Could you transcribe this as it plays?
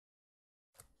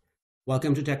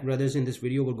Welcome to Tech Brothers. In this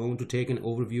video, we're going to take an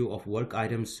overview of work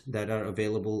items that are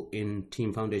available in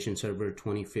Team Foundation Server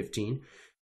 2015.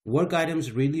 Work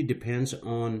items really depends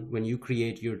on when you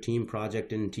create your team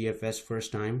project in TFS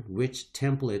first time, which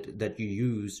template that you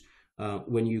use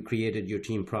when you created your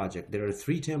team project. There are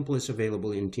three templates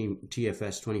available in Team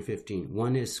TFS 2015.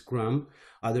 One is Scrum,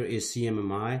 other is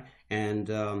CMMI,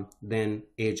 and then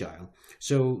Agile.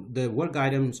 So the work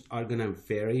items are going to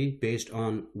vary based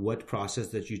on what process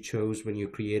that you chose when you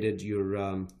created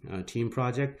your team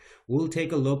project. We'll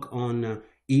take a look on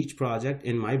each project.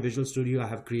 In my Visual Studio, I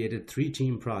have created three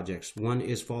team projects. One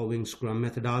is following Scrum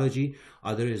methodology,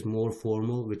 other is more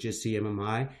formal, which is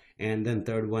CMMI, and then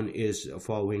third one is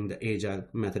following the Agile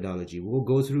methodology. We'll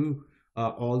go through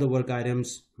all the work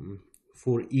items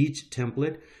for each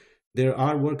template. There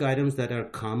are work items that are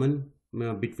common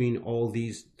between all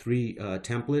these three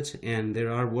templates, and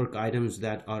there are work items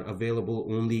that are available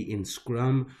only in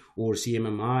Scrum or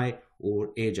CMMI or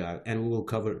Agile, and we will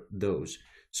cover those.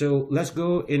 So let's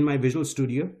go in my Visual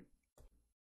Studio.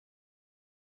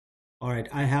 All right,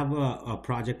 I have a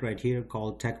project right here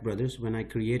called Tech Brothers. When I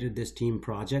created this team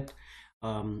project,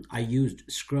 I used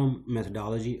Scrum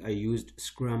methodology. I used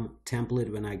Scrum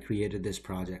template when I created this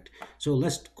project. So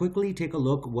let's quickly take a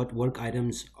look what work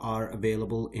items are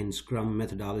available in Scrum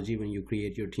methodology when you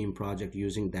create your team project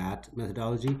using that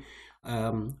methodology.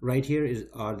 Right here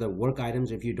are the work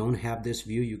items. If you don't have this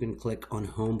view, you can click on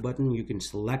home button. You can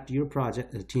select your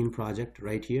project, the team project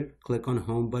right here, click on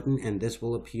home button, and this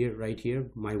will appear right here,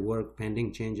 my work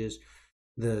pending changes.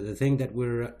 The thing that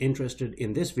we're interested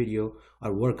in this video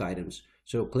are work items.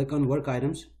 So click on work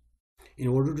items. In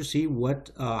order to see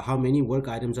how many work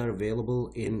items are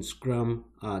available in Scrum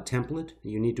template,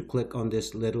 you need to click on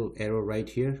this little arrow right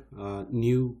here,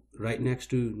 new, right next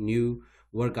to new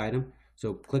work item.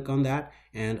 So click on that,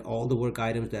 and all the work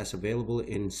items that's available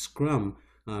in Scrum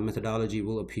methodology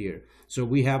will appear. So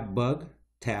we have bug,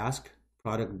 task,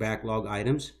 product backlog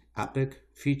items, epic,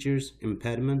 features,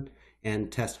 impediment,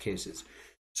 and test cases.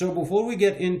 So before we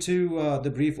get into the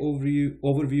brief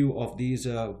overview of these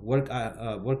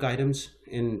work items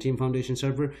in Team Foundation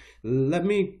Server, let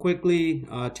me quickly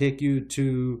take you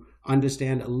to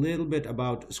understand a little bit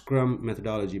about Scrum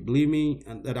methodology. Believe me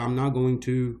that I'm not going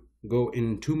to go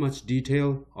in too much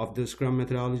detail of the Scrum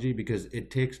methodology because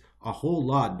it takes a whole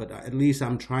lot, but at least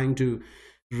I'm trying to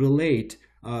relate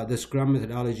the Scrum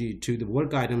methodology to the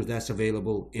work items that's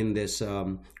available in this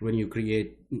when you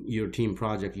create your team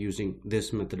project using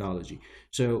this methodology.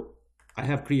 So I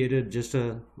have created just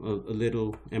a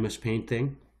little MS Paint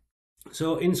thing.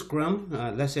 So in Scrum,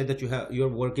 let's say that you're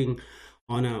working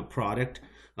on a product,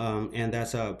 and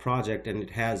that's a project, and it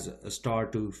has a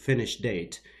start to finish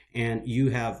date, and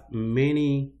you have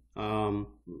many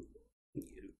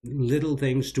little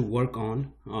things to work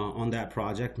on that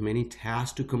project, many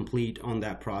tasks to complete on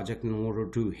that project in order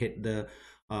to hit the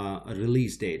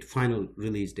release date, final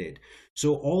release date.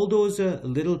 So all those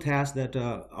little tasks that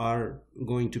are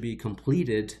going to be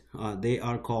completed, they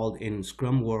are called in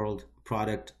Scrum world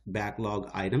product backlog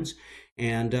items.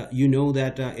 And you know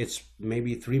that it's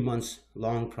maybe 3 months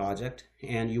long project,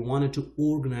 and you wanted to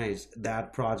organize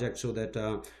that project so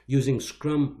that using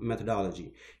Scrum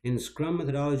methodology. In Scrum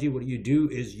methodology, what you do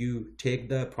is you take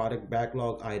the product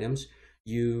backlog items,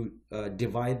 you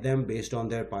divide them based on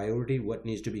their priority, what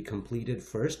needs to be completed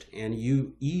first, and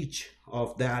you each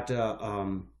of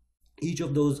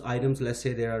those items, let's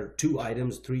say there are 2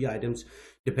 items, 3 items,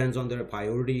 depends on their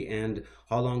priority and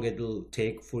how long it'll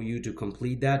take for you to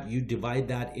complete that. You divide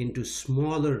that into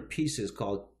smaller pieces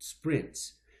called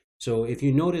sprints. So if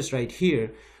you notice right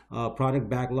here, product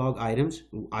backlog items,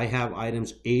 I have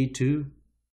items A to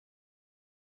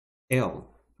L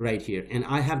right here, and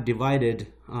I have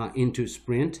divided into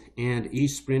sprint, and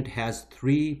each sprint has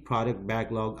 3 product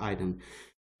backlog items.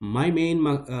 My main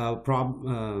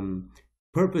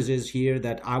purpose is here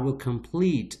that I will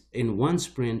complete in one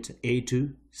sprint A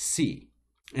to C,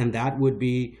 and that would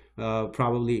be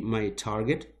probably my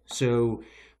target. So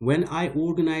when I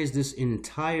organize this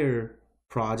entire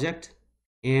project,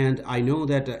 and I know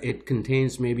that it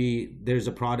contains, maybe there's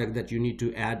a product that you need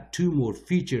to add 2 more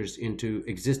features into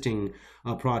existing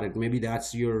product, maybe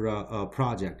that's your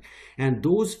project, and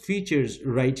those features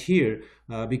right here,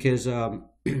 because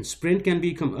sprint can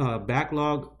be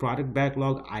product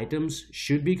backlog items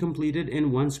should be completed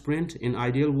in 1 sprint in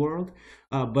ideal world,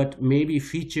 but maybe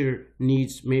feature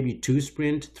needs maybe 2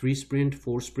 sprint, 3 sprint,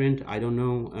 4 sprint. I don't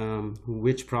know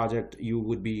which project you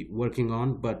would be working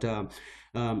on, but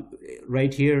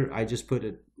right here I just put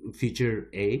a feature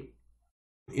A.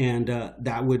 and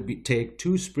that would take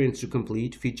 2 sprints to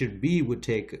complete. Feature B would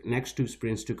take next 2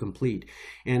 sprints to complete.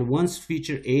 And once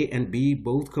feature A and B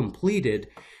both completed,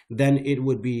 then it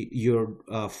would be your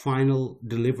final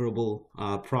deliverable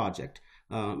project.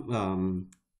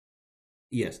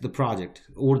 Yes, the project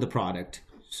or the product.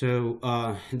 So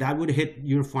that would hit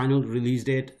your final release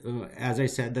date. As I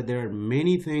said, that there are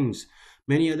many things,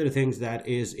 many other things that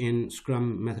is in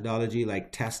Scrum methodology,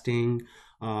 like testing,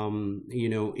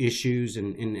 issues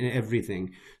and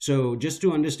everything. So just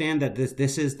to understand that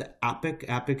this is the epic.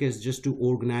 Epic is just to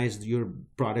organize your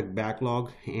product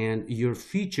backlog, and your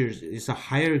features is a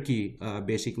hierarchy.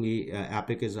 Basically,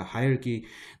 epic is a hierarchy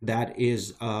that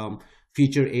is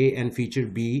feature A and feature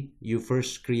B. You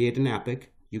first create an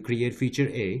epic, you create feature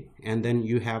A, and then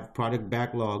you have product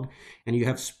backlog, and you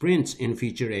have sprints in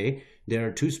feature A. There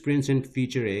are 2 sprints in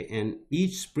feature A, and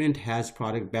each sprint has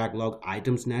product backlog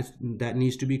items that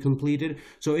needs to be completed.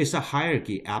 So it's a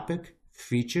hierarchy: epic,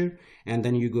 feature, and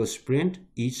then you go sprint.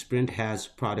 Each sprint has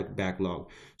product backlog.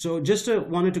 So just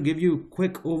wanted to give you a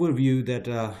quick overview that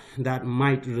that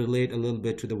might relate a little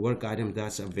bit to the work item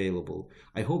that's available.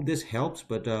 I hope this helps,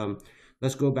 but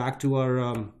let's go back to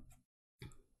our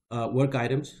work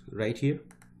items right here.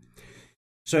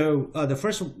 So the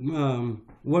first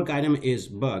work item is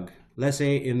bug. Let's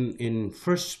say in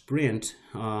first sprint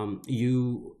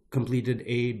you completed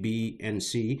A, B, and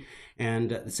C,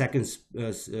 and the second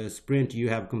sprint you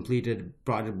have completed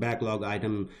product backlog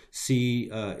item C,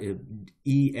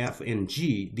 E, F, and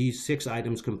G. These 6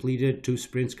 items completed, 2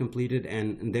 sprints completed,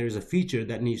 and there is a feature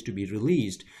that needs to be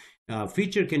released.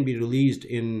 Feature can be released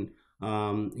in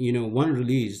one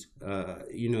release.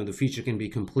 The feature can be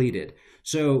completed.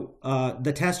 So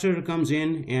the tester comes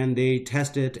in and they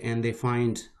test it, and they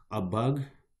find a bug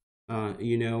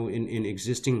in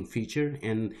existing feature.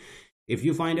 And if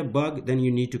you find a bug, then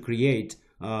you need to create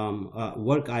a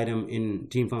work item in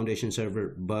Team Foundation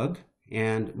Server bug,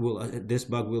 and this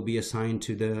bug will be assigned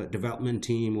to the development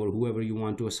team or whoever you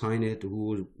want to assign it,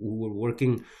 who are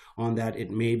working on that.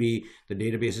 It may be the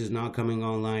database is not coming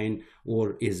online,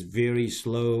 or is very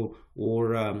slow, or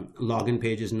login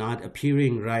page is not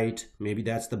appearing right. Maybe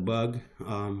that's the bug,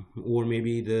 or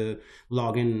maybe the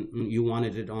login, you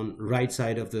wanted it on right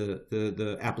side of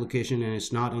the application, and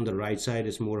it's not on the right side,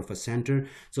 it's more of a center.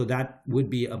 So that would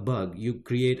be a bug. You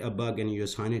create a bug and you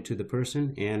assign it to the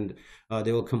person, and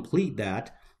they will complete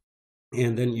that,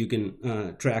 and then you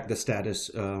can track the status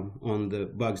on the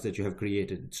bugs that you have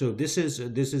created. So this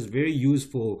is very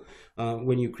useful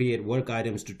when you create work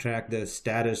items, to track the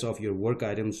status of your work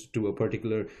items to a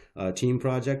particular team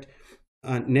project.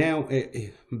 Now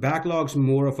backlogs,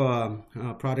 more of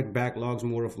a product backlogs,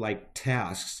 more of like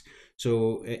tasks.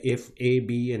 So if A,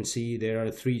 B, and C, there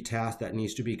are 3 tasks that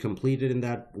needs to be completed in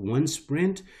that one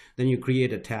sprint, then you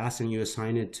create a task and you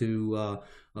assign it to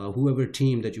whoever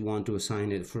team that you want to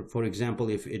assign it. For example,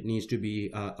 if it needs to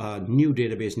be a new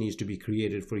database needs to be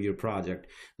created for your project,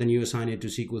 then you assign it to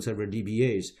SQL Server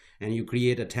DBAs, and you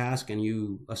create a task and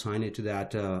you assign it to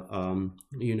that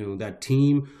that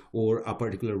team, or a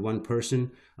particular one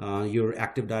person. Your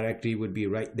Active Directory would be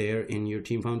right there in your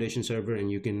Team Foundation Server, and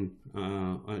you can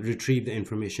retrieve the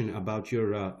information about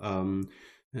your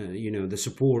the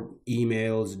support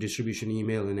emails, distribution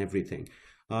email, and everything.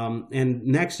 And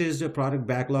next is the product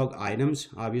backlog items.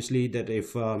 Obviously, that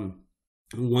if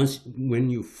when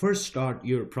you first start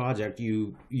your project,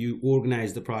 you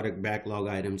organize the product backlog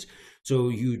items. So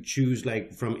you choose,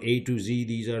 like, from A to Z,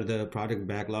 these are the product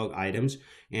backlog items.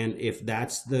 And if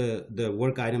that's the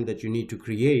work item that you need to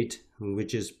create,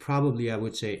 which is probably, I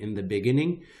would say, in the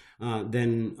beginning,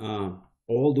 then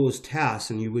all those tasks,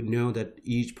 and you would know that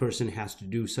each person has to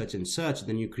do such and such,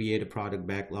 then you create a product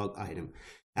backlog item.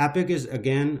 Epic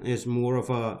is more of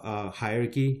a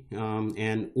hierarchy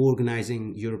and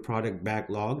organizing your product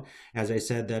backlog. As I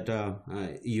said, that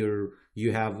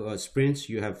you have sprints,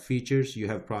 you have features, you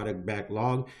have product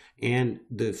backlog, and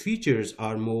the features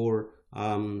are more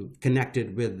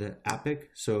connected with the Epic.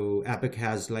 So Epic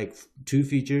has like 2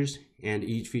 features, and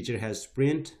each feature has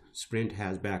sprint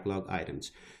has backlog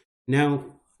items. Now,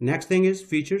 next thing is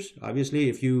features. Obviously,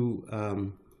 if you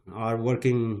are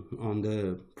working on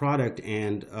the product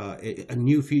and a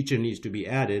new feature needs to be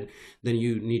added, then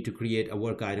you need to create a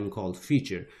work item called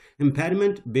feature.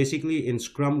 Impediment, basically in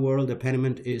Scrum world,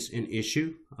 impediment is an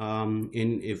issue.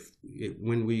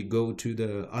 When we go to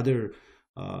the other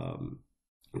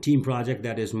team project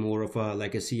that is more of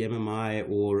like a CMMI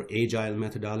or Agile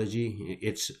methodology,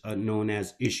 it's known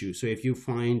as issue. So if you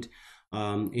find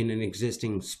in an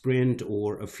existing sprint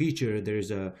or a feature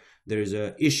there's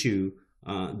a issue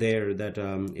there that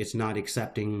it's not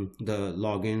accepting the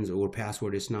logins or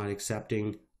password, it's not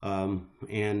accepting,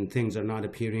 and things are not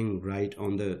appearing right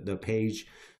on the page,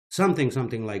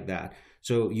 something like that.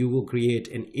 So you will create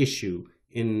an issue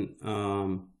in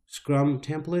Scrum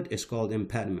template. It's called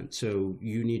impediment. So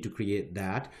you need to create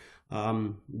that.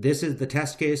 This is the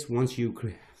test case. Once you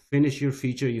finish your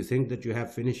feature, you think that you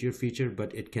have finished your feature,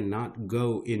 but it cannot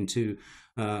go into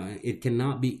it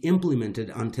cannot be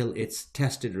implemented until it's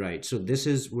tested right. So this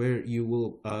is where you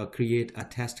will create a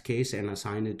test case and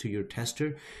assign it to your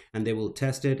tester, and they will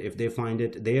test it. If they find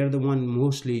it, they are the one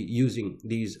mostly using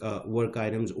these work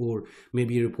items, or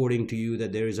maybe reporting to you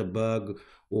that there is a bug,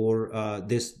 or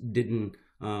this didn't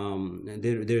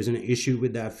there's an issue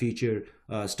with that feature,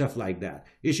 stuff like that.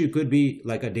 Issue could be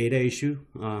like a data issue,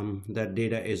 that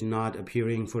data is not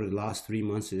appearing for the last 3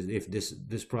 months. If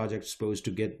this project is supposed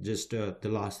to get just the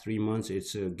last 3 months,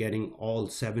 it's getting all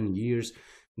 7 years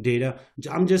data.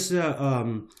 I'm just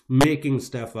making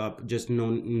stuff up, just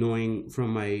knowing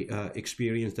from my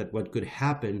experience that what could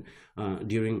happen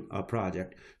during a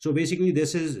project. So basically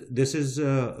this is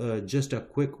just a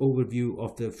quick overview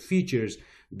of the features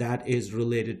that is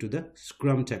related to the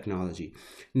Scrum technology.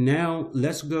 Now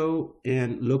let's go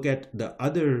and look at the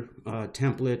other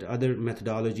template, other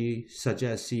methodology such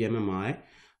as CMMI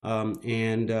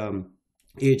and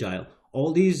Agile.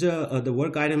 All these the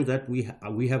work items that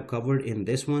we have covered in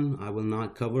this one, I will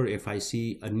not cover. If I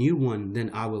see a new one,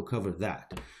 then I will cover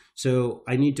that. So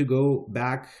I need to go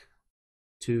back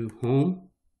to home,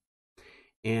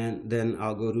 and then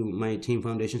I'll go to my Team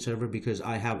Foundation server, because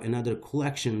I have another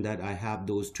collection that I have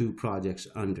those two projects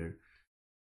under.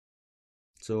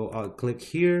 So I'll click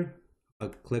here, I'll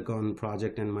click on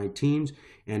project and my teams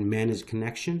and manage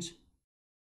connections.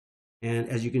 And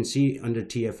as you can see under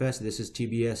TFS, this is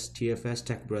TBS TFS,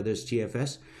 Tech Brothers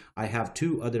TFS. I have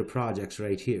two other projects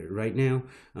right here. Right now,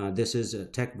 this is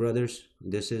Tech Brothers.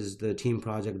 This is the team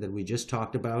project that we just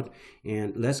talked about.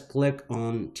 And let's click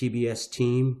on TBS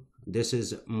team. This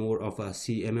is more of a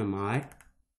CMMI.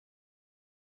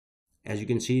 As you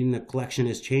can see, in the collection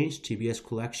is changed, TBS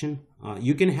collection.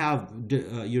 You can have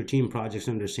your team projects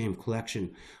under the same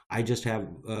collection. I just have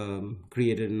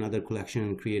created another collection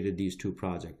and created these two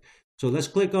projects. So let's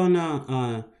click on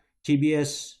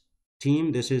TBS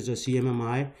team. This is a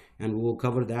CMMI, and we'll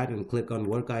cover that, and click on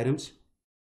work items.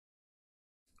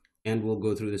 And we'll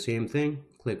go through the same thing.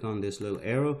 Click on this little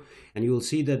arrow, and you will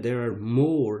see that there are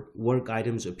more work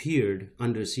items appeared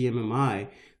under CMMI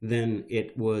than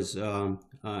it was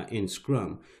in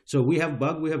Scrum. So we have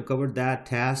bug, we have covered that.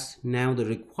 Task. Now the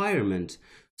requirement,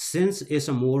 since it's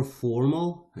a more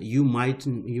formal, you might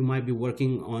be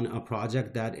working on a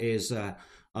project that is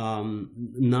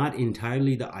not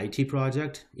entirely the IT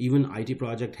project. Even IT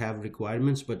project have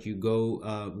requirements, but you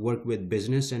go work with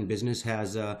business, and business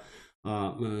has the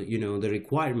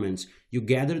requirements. You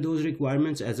gather those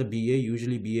requirements as a BA.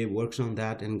 Usually BA works on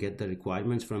that and get the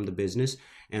requirements from the business,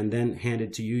 and then hand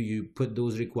it to you. You put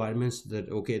those requirements that,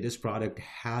 okay, this product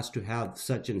has to have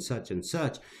such and such and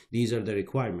such. These are the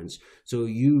requirements. So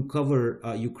you cover,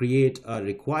 you create a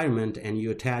requirement, and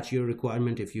you attach your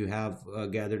requirement. If you have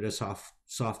gathered a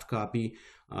soft copy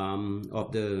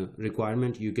of the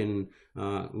requirement, you can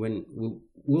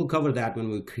we'll cover that when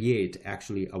we create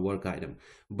actually a work item.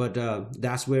 But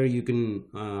that's where you can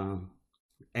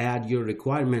add your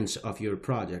requirements of your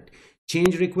project.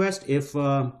 Change request, if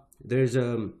there's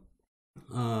a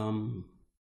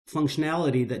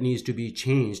functionality that needs to be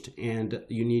changed and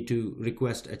you need to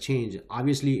request a change.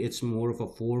 Obviously it's more of a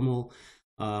formal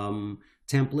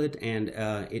template, and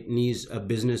it needs a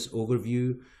business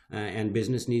overview, and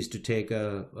business needs to take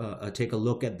a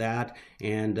look at that.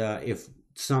 And if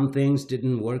some things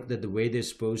didn't work the way they're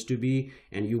supposed to be,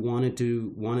 and you wanted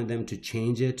them to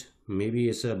change it, maybe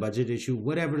it's a budget issue,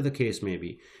 whatever the case may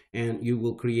be, and you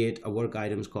will create a work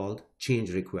items called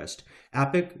change request.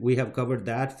 Epic, we have covered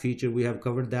that. Feature, we have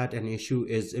covered that. An issue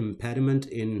is impediment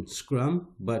in Scrum,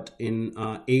 but in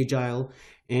Agile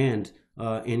and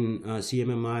in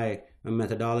CMMI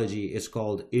methodology is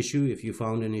called issue. If you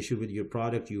found an issue with your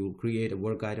product, you will create a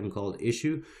work item called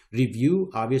issue.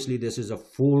 Review, obviously this is a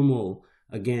formal,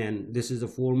 again, this is a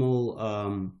formal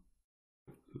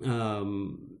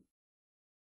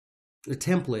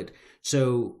template.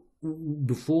 So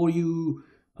before you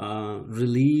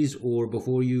release, or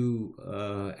before you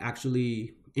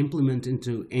actually implement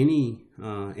into any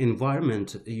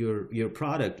environment your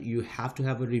product, you have to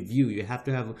have a review. You have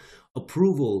to have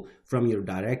approval from your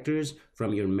directors,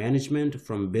 from your management,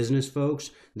 from business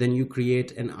folks. Then you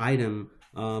create an item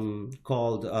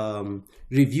called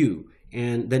review.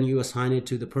 and then you assign it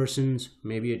to the persons.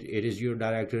 Maybe it is your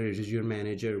director, it is your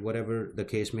manager, whatever the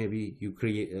case may be. You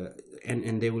create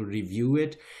and they will review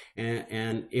it,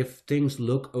 and if things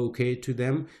look okay to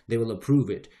them, they will approve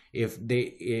it. If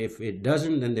it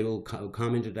doesn't, then they will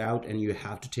comment it out, and you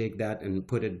have to take that and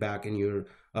put it back in your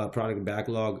product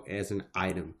backlog as an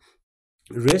item.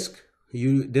 Risk,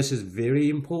 this is very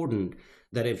important,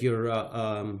 that if you're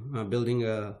building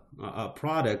a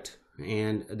product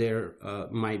and there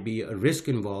might be a risk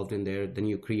involved in there, then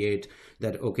you create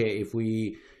that, okay, if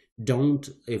we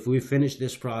finish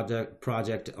this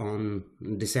project on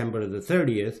December the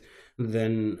 30th,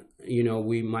 then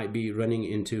we might be running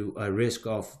into a risk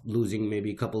of losing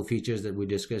maybe a couple features that we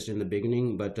discussed in the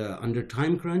beginning. But under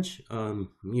time crunch,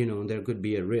 there could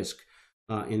be a risk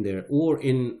in there. Or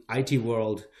in IT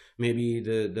world, maybe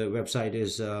the website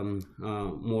is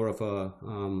more of a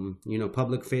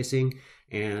public facing,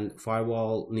 and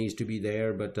firewall needs to be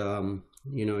there, but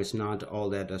it's not all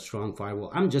that a strong firewall.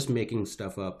 I'm just making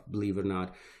stuff up, believe it or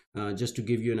not, just to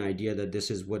give you an idea that this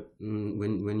is what,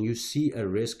 when you see a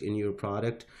risk in your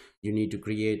product, you need to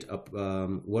create a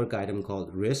work item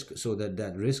called risk, so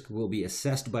that risk will be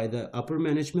assessed by the upper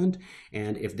management,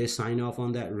 and if they sign off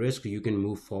on that risk, you can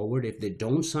move forward. If they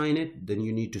don't sign it, then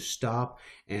you need to stop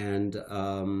and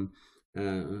look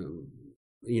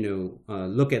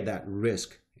at that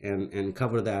risk and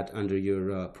cover that under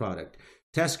your product.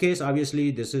 Test case, obviously,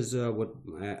 this is what,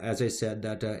 as I said,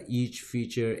 that each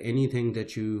feature, anything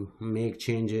that you make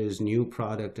changes, new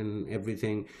product and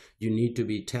everything, you need to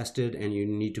be tested, and you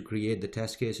need to create the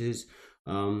test cases.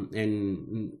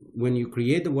 And when you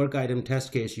create the work item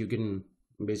test case, you can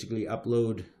basically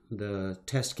upload the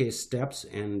test case steps,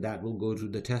 and that will go to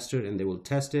the tester, and they will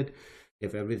test it.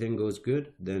 If everything goes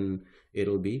good, then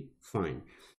it'll be fine.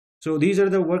 So these are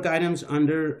the work items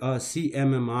under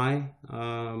CMMI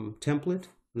template.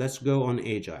 Let's go on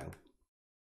Agile.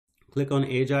 Click on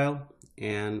Agile,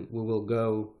 and we will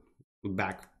go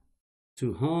back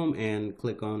to home and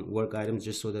click on work items,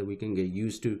 just so that we can get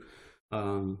used to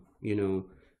going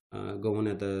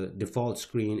at the default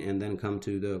screen and then come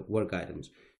to the work items.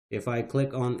 If I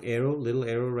click on arrow, little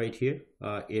arrow right here,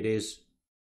 it is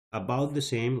about the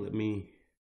same. Let me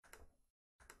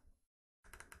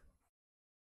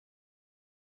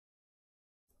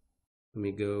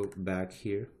go back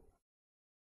here.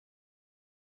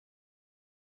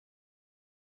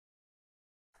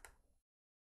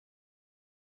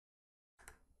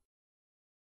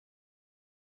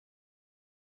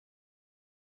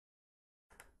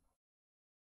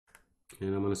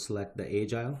 And I'm going to select the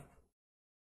Agile,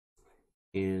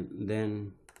 and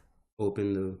then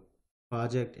open the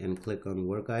project and click on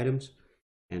work items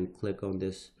and click on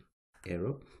this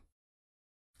arrow.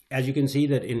 As you can see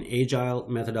that in Agile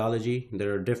methodology,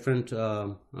 there are different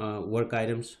work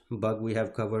items. Bug we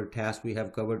have covered, task we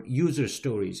have covered, user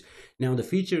stories. Now the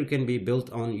feature can be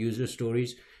built on user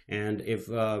stories, and if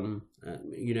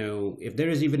if there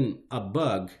is even a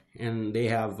bug and they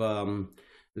have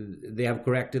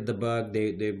corrected the bug,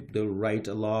 they'll write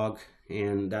a log,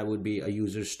 and that would be a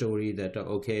user story that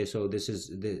okay, so this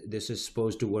is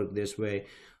supposed to work this way.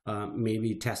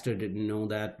 Maybe tester didn't know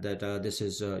that this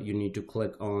is you need to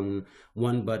click on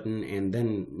one button and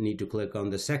then need to click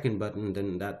on the second button,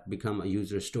 then that become a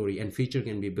user story. And feature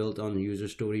can be built on user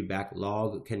story,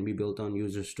 backlog can be built on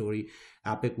user story.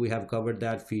 Epic, we have covered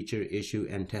that, feature, issue,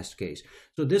 and test case.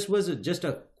 So this was just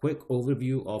a quick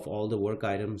overview of all the work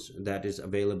items that is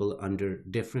available under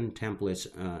different templates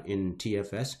in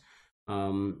TFS.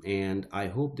 And I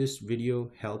hope this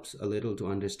video helps a little to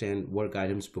understand work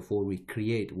items before we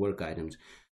create work items.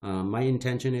 My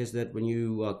intention is that when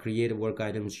you create a work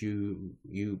items,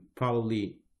 you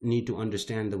probably need to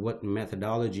understand what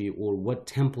methodology or what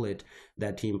template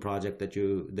that team project that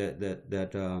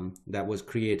was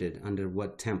created under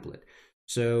what template.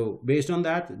 So based on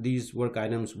that, these work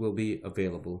items will be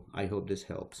available. I hope this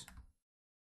helps.